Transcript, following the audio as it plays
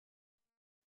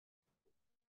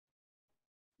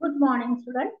Good morning,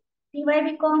 student.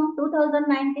 TYBCom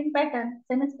 2019 pattern,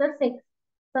 semester 6,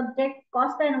 subject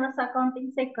cost and inverse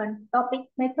accounting second, topic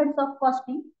methods of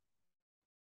costing.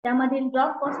 त्यामधील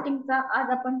job कॉस्टिंगचा आज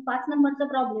आपण 5 नंबरचा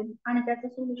problem आणि त्याचं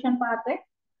सोल्युशन पाहतोय.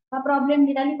 हा प्रॉब्लेम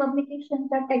निराली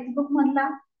पब्लिकेशनच्या टेक्स्टबुक मधला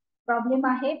प्रॉब्लेम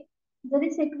आहे. जरी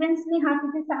सिक्वेन्सनी हा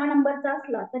किती 6 नंबरचा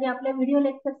असला तरी आपल्या व्हिडिओ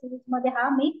लेक्चर सिरीज मध्ये हा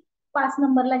मी 5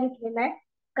 नंबरला घेतलेला आहे.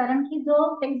 कारण की जो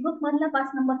टेक्स्टबुक मधला 5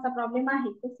 नंबरचा प्रॉब्लेम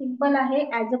आहे तो सिंपल आहे.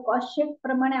 ऍज अ कॉस्ट शीट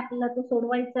प्रमाणे आपल्याला तो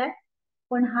सोडवायचा आहे.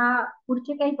 पण हा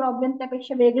पुढचे काही प्रॉब्लेम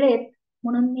त्यापेक्षा वेगळे आहेत,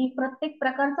 म्हणून मी प्रत्येक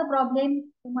प्रकारचा प्रॉब्लेम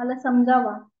तुम्हाला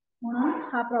समजावा म्हणून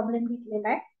हा प्रॉब्लेम घेतलेला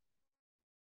आहे.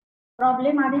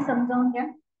 प्रॉब्लेम आधी समजावून घ्या.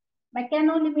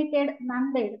 Mechano limited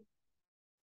Nanded,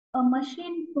 a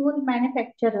machine tool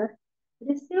manufacturer,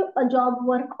 receive a job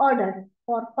work order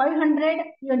for 500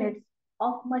 units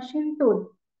of machine tool.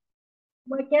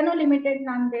 Mechano limited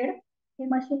Nanded हे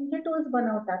मशीनचे टूल्स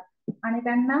बनवतात आणि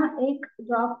त्यांना एक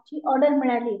जॉबची ऑर्डर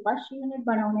मिळाली 500 युनिट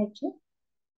बनवण्याची.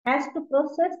 has to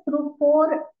process through 4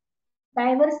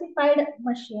 diversified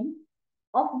machine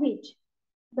of which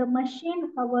the machine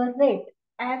hour rate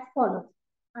as follows.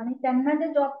 आणि त्यांना जे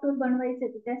जॉब टूल बनवायचे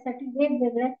त्यासाठी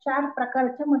वेगवेगळ्या 4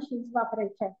 प्रकारच्या मशीन्स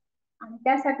वापरायच्या आहेत आणि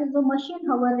त्यासाठी जो मशीन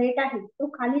हवर रेट आहे तो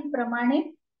खालील प्रमाणे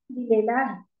दिलेला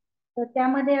आहे. तर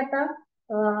त्यामध्ये आता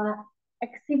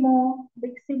एक्सिमो,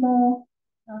 बिक्सिमो,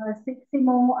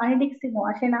 सिक्सिमो आणि डिक्सिमो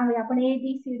असे नावे आपण ए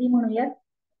बी सी डी म्हणूयात.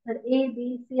 तर ए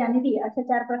बी सी आणि डी अशा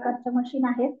 4 प्रकारच्या मशीन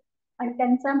आहेत आणि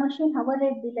त्यांचा मशीन हवर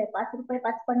रेट दिलाय 5 रुपये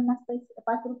 50 पैसे,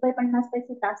 5 रुपये 50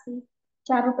 पैसे तासी,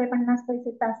 4 रुपये 50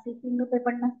 पैसे तासी, 3 रुपये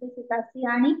 50 पैसे तासी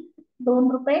आणि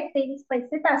 2 रुपये 23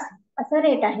 पैसे तासी असा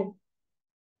रेट आहे.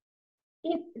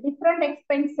 If different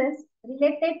expenses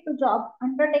related to job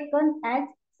undertaken as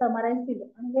summarized below.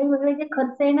 आणि वेगवेगळे जे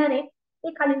खर्च येणार आहे ते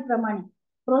खालील प्रमाणे.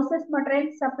 Process material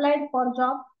supplied for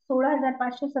job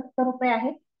 16,570 रुपये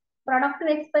आहे.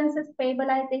 प्रोडक्टिव्ह एक्सपेन्सेस पेएबल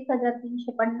आहेत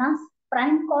 1,350.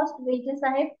 प्राइम कॉस्ट वेजेस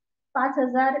आहेत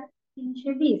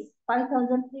 5,320,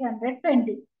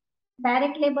 5,320.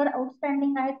 डायरेक्ट लेबर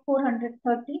आउटस्टँडिंग आहेत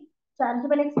 430.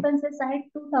 चार्जेबल एक्सपेन्सेस आहेत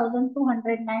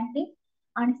 2,290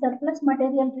 आणि surplus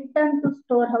material return to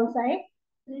store house आहे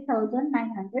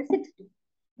 3,960.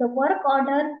 The work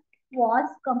order was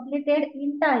completed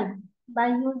in time by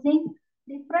using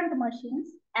different machines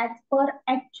as per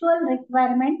actual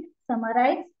requirement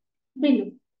summarized below.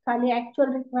 खाली actual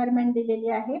requirement दिलेली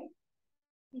आहे.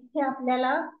 इथे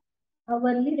आपल्याला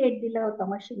अवरली रेट दिला होता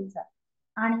मशीनचा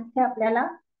आणि इथे आपल्याला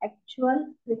actual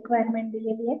requirement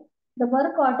दिलेली आहे. The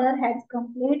work order has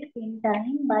complete in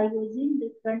time by using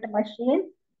different machines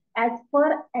as per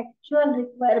actual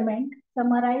requirement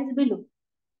summarized below.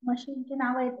 मशीनचे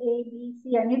नाव आहेत ए बी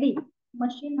सी आणि डी.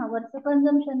 मशीन हवरचं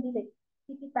कंझम्पशन दिले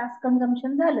किती तास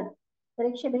कंझम्पशन झालं तर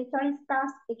 142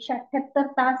 तास, 178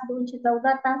 तास,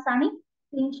 214 तास आणि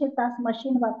 300 तास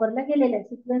मशीन वापरलं गेलेलं आहे.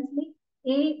 सिक्वेन्सली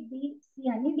ए बी सी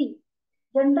आणि D.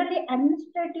 Generally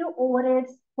administrative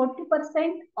overheads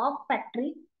 40% of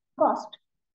factory cost.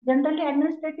 Generally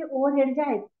administrative overhead जे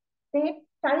आहेत ते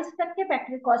 40%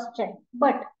 फॅक्टरी कॉस्टचे आहे.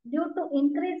 But due to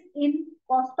increase in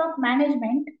cost of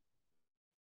management,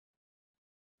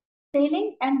 selling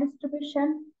and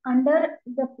distribution under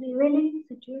the prevailing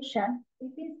situation,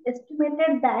 it is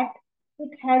estimated that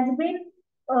it has been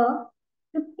a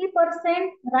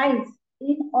 50% rise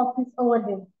in office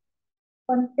overhead.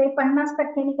 पण ते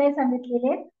 50% काय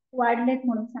सांगितलेले वाढलेत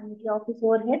म्हणून सांगितले office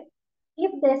overhead.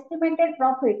 If the estimated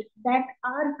profit that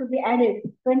are to be added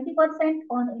 20%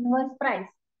 on invoice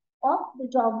price of the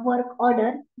job work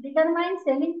order determines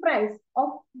selling price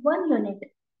of 1 unit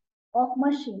of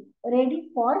machine ready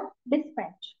for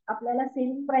dispatch. आपल्याला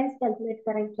selling price calculate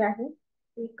करायची आहे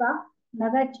एका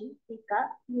नगाची, एका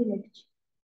युनिटची.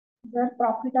 जर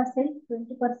profit असेल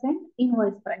 20%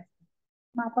 invoice price.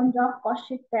 मग आपण जॉब कॉस्ट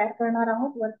शीट तयार करणार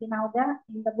आहोत. वरती नाव द्या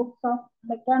in the books of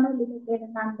mechano limited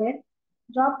Nanded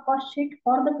job cost sheet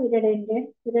for the period ended.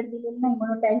 Period दिलेली नाही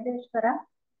म्हणून डॅश करा.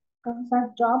 कंसात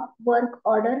job work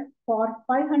order for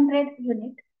 500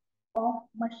 unit of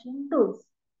machine tools.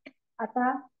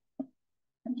 आता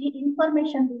जी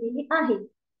इन्फॉर्मेशन दिलेली आहे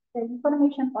त्या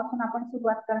इन्फॉर्मेशन पासून आपण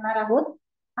सुरुवात करणार आहोत.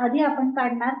 आधी आपण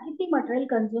काढणार किती मटेरियल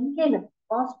कंझ्युम केलं,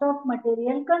 कॉस्ट ऑफ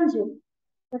मटेरियल कंझ्युम.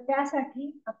 तर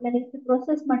त्यासाठी आपल्याला इथे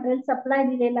प्रोसेस मटेरियल सप्लाय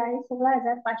दिलेला आहे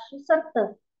 16,570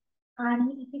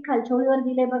 आणि इथे खालच्या ओळीवर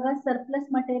दिले बघा surplus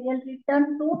material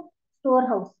return to store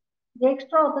house. जे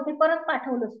एक्स्ट्रा होतं ते परत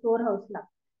पाठवलं स्टोर हाऊसला.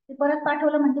 ते परत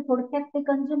पाठवलं म्हणजे थोडक्यात ते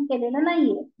कंझ्युम केलेलं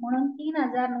नाहीये म्हणून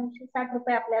 3,960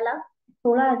 रुपये आपल्याला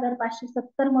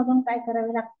 16,570 मधून काय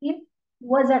करावे लागतील,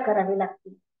 वजा करावे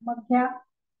लागतील. मग घ्या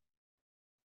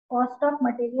cost of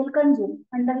material consume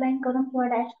underline करून किंवा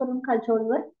डॅश करून खालच्या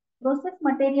ओळीवर process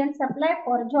material supply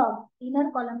for job inner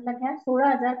कॉलमला घ्या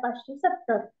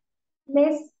 16,570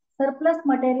 लेस surplus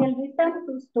material return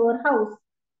to store house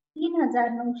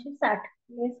 3,960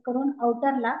 लेस करून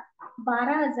आउटरला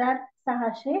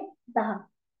 12,610.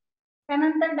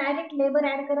 त्यानंतर डायरेक्ट लेबर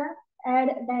ऍड करा. ऍड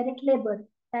डायरेक्ट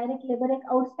लेबर एक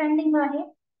आउटस्टँडिंग आहे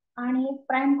आणि एक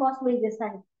प्राइम कॉस्ट वेजेस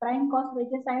आहे. प्राइम कॉस्ट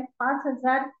वेजेस आहेत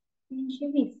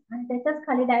 5,320 आणि त्याच्याच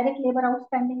खाली डायरेक्ट लेबर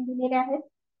आउटस्टँडिंग दिलेले आहेत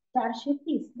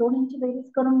 430. दोन्हींची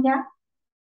बेरीज करून घ्या.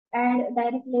 Add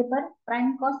direct labour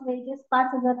prime cost wedges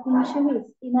 5,320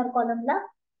 inner कॉलमला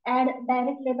add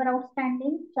direct labour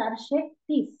outstanding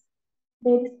 430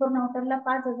 बेरीज करून आउटरला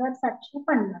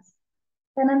 5,750.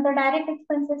 त्यानंतर डायरेक्ट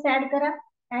एक्सपेन्सेस ऍड करा.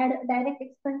 ऍड डायरेक्ट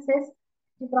एक्सपेन्सेस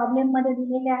प्रॉब्लेम मध्ये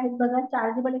दिलेले आहेत बघा.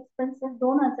 चार्जेबल एक्सपेन्सेस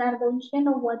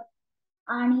 2,290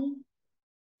 आणि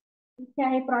इथे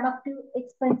आहे प्रोडक्टिव्ह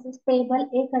एक्सपेन्सेस पेबल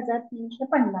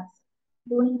 1,350.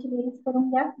 दोन्हींची बेरीज करून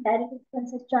घ्या. Direct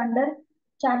एक्सपेन्सेसच्या under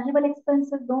chargeable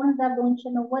expenses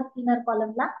 2,290 inner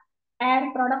कॉलमला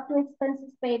add productive expenses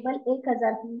payable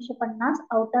 1,350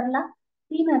 आउटरला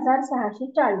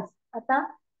 3,640. आता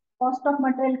cost of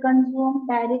material consume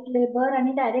direct labour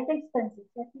आणि डायरेक्ट एक्सपेन्सेस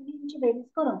या तिन्हींची बेरीज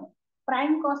करून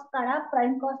प्राइम कॉस्ट काढा.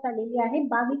 प्राइम कॉस्ट आलेली आहे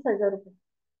 22,000 रुपये.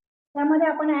 त्यामध्ये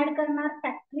आपण ऍड करणार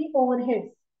factory overhead.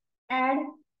 Add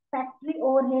factory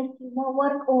overhead किंवा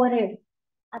वर्क ओव्हरहेड.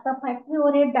 आता फॅक्टरी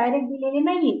ओव्हरहेड डायरेक्ट दिलेले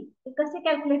नाहीये, ते कसे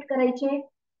कॅल्क्युलेट करायचे?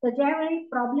 तर ज्यावेळी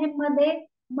प्रॉब्लेम मध्ये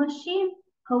मशीन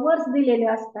हवर्स दिलेले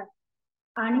असतात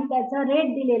आणि त्याचा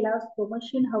रेट दिलेला असतो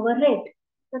मशीन हवर रेट,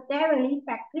 तर त्यावेळी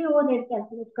फॅक्टरी ओव्हरहेड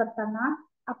कॅल्क्युलेट करताना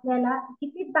आपल्याला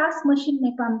किती तास मशीनने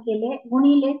काम केले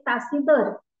गुणिले तासी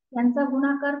दर यांचा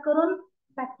गुणाकार करून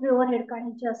फॅक्टरी ओव्हरहेड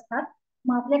काढायचे असतात.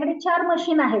 मग आपल्याकडे 4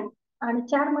 मशीन आहेत आणि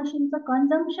 4 मशीनचं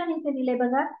कन्झम्पशन इथे दिले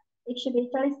बघा.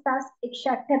 142 तास,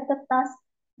 178 तास,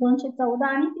 214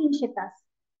 आणि 300 तास.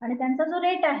 आणि त्यांचा जो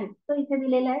रेट आहे तो इथे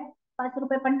दिलेला आहे 5.50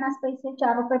 रुपये,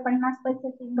 4 रुपये 50 पैसे,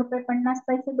 3 रुपये 50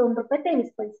 पैसे, 2 रुपये 23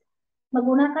 पैसे. मग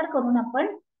गुणाकार करून आपण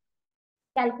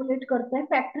कॅल्क्युलेट करतोय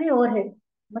फॅक्टरी ओव्हरहेड.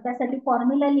 मग त्यासाठी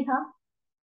फॉर्म्युला लिहा.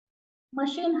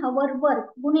 मशीन हवर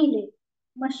वर्क गुणिले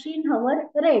मशीन हवर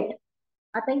रेट.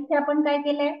 आता इथे आपण काय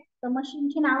केलंय तर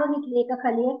मशीनची नावं घेतली एका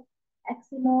खाली एक,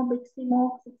 ऍक्सिमो, बिक्सिमो,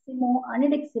 सिक्सिमो आणि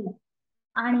डिक्सिमो.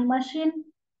 आणि मशीन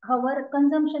हवर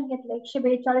कन्झम्पशन घेतलं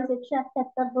 142,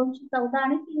 178, 214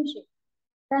 आणि 300.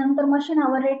 त्यानंतर मशीन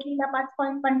हवर रेट लिहिला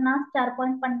 5.50,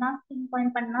 4.50,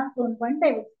 3.50,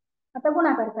 2.23. आता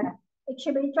गुणाकार करा.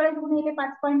 142 गुणिले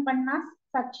 5.50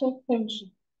 781,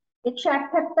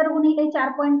 178 गुणिले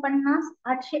 4.50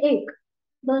 801,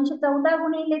 214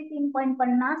 गुणिले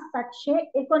 3.50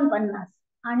 749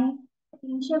 आणि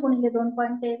 300 गुणिले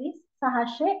 2.23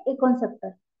 669.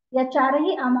 या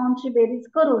चारही अमाऊंटची बेरीज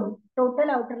करून टोटल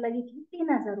आउटरला घेतली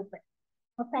 3,000 रुपये.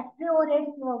 फॅक्टरी ओव्हरहेड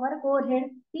किंवा वर्क ओव्हरहेड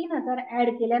 3,000 ऍड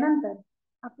केल्यानंतर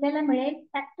आपल्याला मिळेल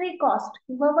फॅक्टरी कॉस्ट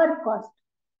किंवा वर्क कॉस्ट.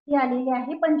 ही आलेली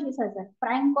आहे 25,000.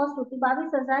 प्राइम कॉस्ट होती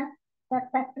 22,000, त्यात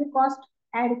फॅक्टरी कॉस्ट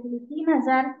ऍड केली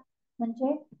 3,000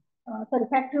 म्हणजे सॉरी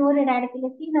फॅक्टरी ओव्हरहेड ऍड केले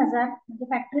 3,000 म्हणजे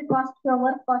फॅक्टरी कॉस्ट किंवा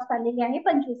वर्क कॉस्ट आलेली आहे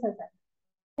 25,000.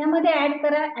 त्यामध्ये ऍड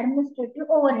करा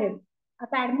ऍडमिनिस्ट्रेटिव्ह ओव्हरहेड.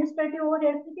 आता ऍडमिनिस्ट्रेटिव्ह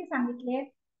ओव्हरहेड किती सांगितले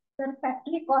तर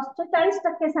फॅक्टरी कॉस्टचे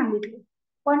 40% सांगितले,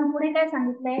 पण पुढे काय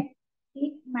सांगितलंय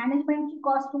की मॅनेजमेंटची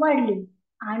कॉस्ट वाढली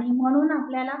आणि म्हणून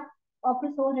आपल्याला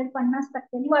ऑफिस ओव्हरहेड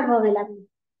 50% वाढवावे लागले.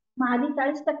 मग आधी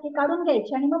 40% काढून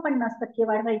घ्यायचे आणि मग 50%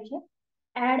 वाढवायचे.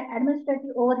 ऍड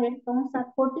ऍडमिनिस्ट्रेटिव्ह ओव्हरहेड कंसात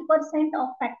 40%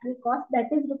 of factory cost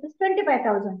that is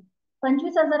 ₹25,000.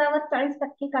 25,000वर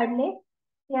 40% काढले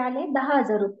ते आले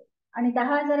 10,000 रुपये. आणि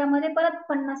 10,000मध्ये परत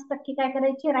 50% काय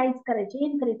करायचे राईज करायचे,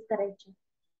 इन्क्रीज करायचे.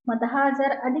 मग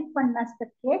 10,000 अधिक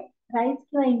 50% राईज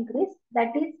किंवा इन्क्रीज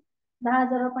दॅट इज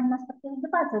 10,000 वर 50% म्हणजे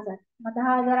 5,000. मग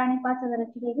 10,000 आणि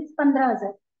 5,000ची बेरीज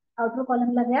 15,000. आउटर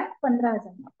कॉलमला घ्या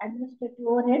 15,000.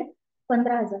 Administrative overhead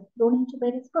 15,000. दोन्हींची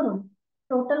बेरीज करून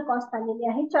टोटल कॉस्ट आलेली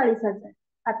आहे 40,000.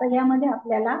 आता यामध्ये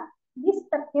आपल्याला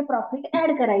 20% प्रॉफिट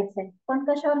ऍड करायचं आहे. पण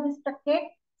कशावर 20%?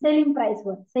 सेलिंग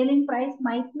प्राइसवर. सेलिंग प्राइस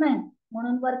माहित नाही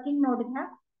म्हणून वर्किंग नोट घ्या.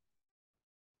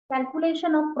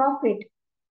 Calculation of profit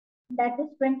that is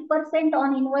 20%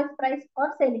 on invoice price और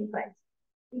सेलिंग प्राइस.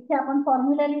 इथे आपण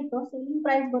फॉर्म्युला लिहितो सेलिंग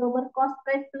प्राइस बरोबर कॉस्ट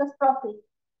प्राइस प्लस प्रॉफिट.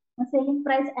 मग सेलिंग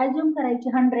प्राइस ऍज्युम करायची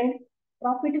 100,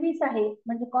 प्रॉफिट 20 आहे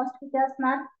म्हणजे कॉस्ट किती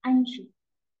असणार 80.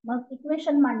 मग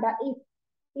इक्वेशन मांडा. If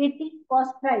 80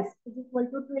 cost price is equal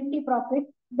to 20 profit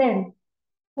then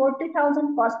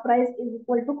 40,000 cost price is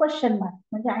equal to question mark.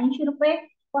 म्हणजे 80 रुपये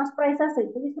कॉस्ट प्राइस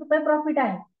असेल तर 20 रुपये प्रॉफिट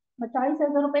आहे. मग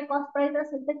 40,000 रुपये कॉस्ट प्राइस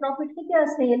असेल तर प्रॉफिट किती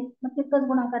असेल? मग तिथंच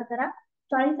गुणाकार करा.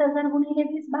 40,000 गुणिले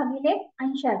 20 भागिले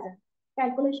 80,000.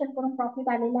 कॅल्क्युलेशन करून प्रॉफिट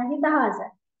आलेलं आहे 10,000.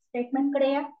 स्टेटमेंट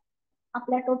कडे या.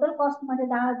 आपल्या टोटल कॉस्ट मध्ये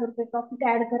 10,000 रुपये प्रॉफिट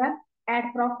ऍड करा.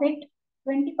 Add profit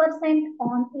 20%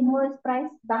 on invoice price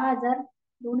 10,000,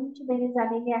 दोन्हीची बेरीज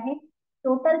झालेली आहे.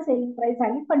 टोटल सेलिंग प्राइस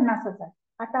झाली 50,000.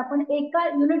 आता आपण एका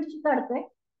युनिटची काढतोय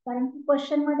कारण की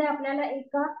क्वेश्चन मध्ये आपल्याला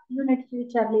एका युनिटची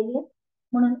विचारलेली आहे,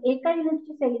 म्हणून एका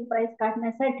युनिटची सेलिंग प्राइस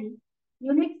काढण्यासाठी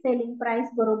युनिट सेलिंग प्राइस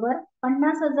बरोबर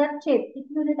 50,000 छेद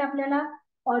किती युनिट आपल्याला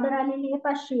ऑर्डर आलेली आहे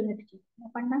 500 युनिटची.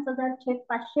 50,000 छेद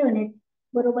 500 युनिट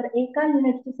बरोबर एका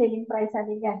युनिटची सेलिंग प्राइस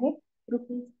आलेली आहे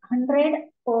 ₹100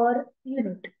 पर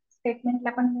युनिट.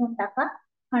 स्टेटमेंटला पण घेऊन टाका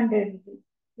 100 रुपीज.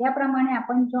 याप्रमाणे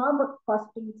आपण जॉब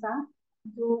कॉस्टिंगचा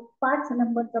जो 5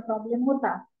 नंबरचा प्रॉब्लेम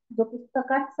होता, जो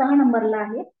पुस्तकात 6 नंबरला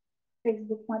आहे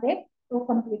टेक्स्टबुक मध्ये, तो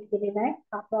कम्प्लीट केलेला आहे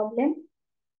हा प्रॉब्लेम.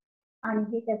 आणि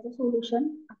हे त्याचं सोल्युशन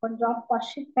आपण जॉब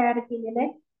कॉस्ट शीट तयार केलेलं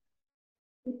आहे.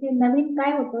 तिथे नवीन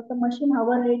काय होतं तर मशीन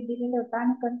हवर रेट दिलेलं होतं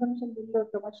आणि कन्झम्पशन दिलेलं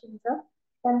होतं मशीनचं,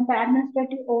 त्यानंतर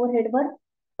ऍडमिनिस्ट्रेटिव्ह ओव्हरहेडवर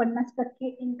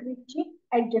 50% इन्क्रीजची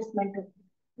ऍडजस्टमेंट होती.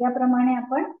 याप्रमाणे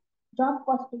आपण जॉब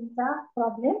कॉस्टिंगचा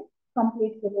प्रॉब्लेम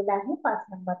कम्प्लीट केलेला आहे 5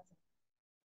 नंबरचा.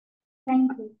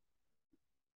 थँक्यू.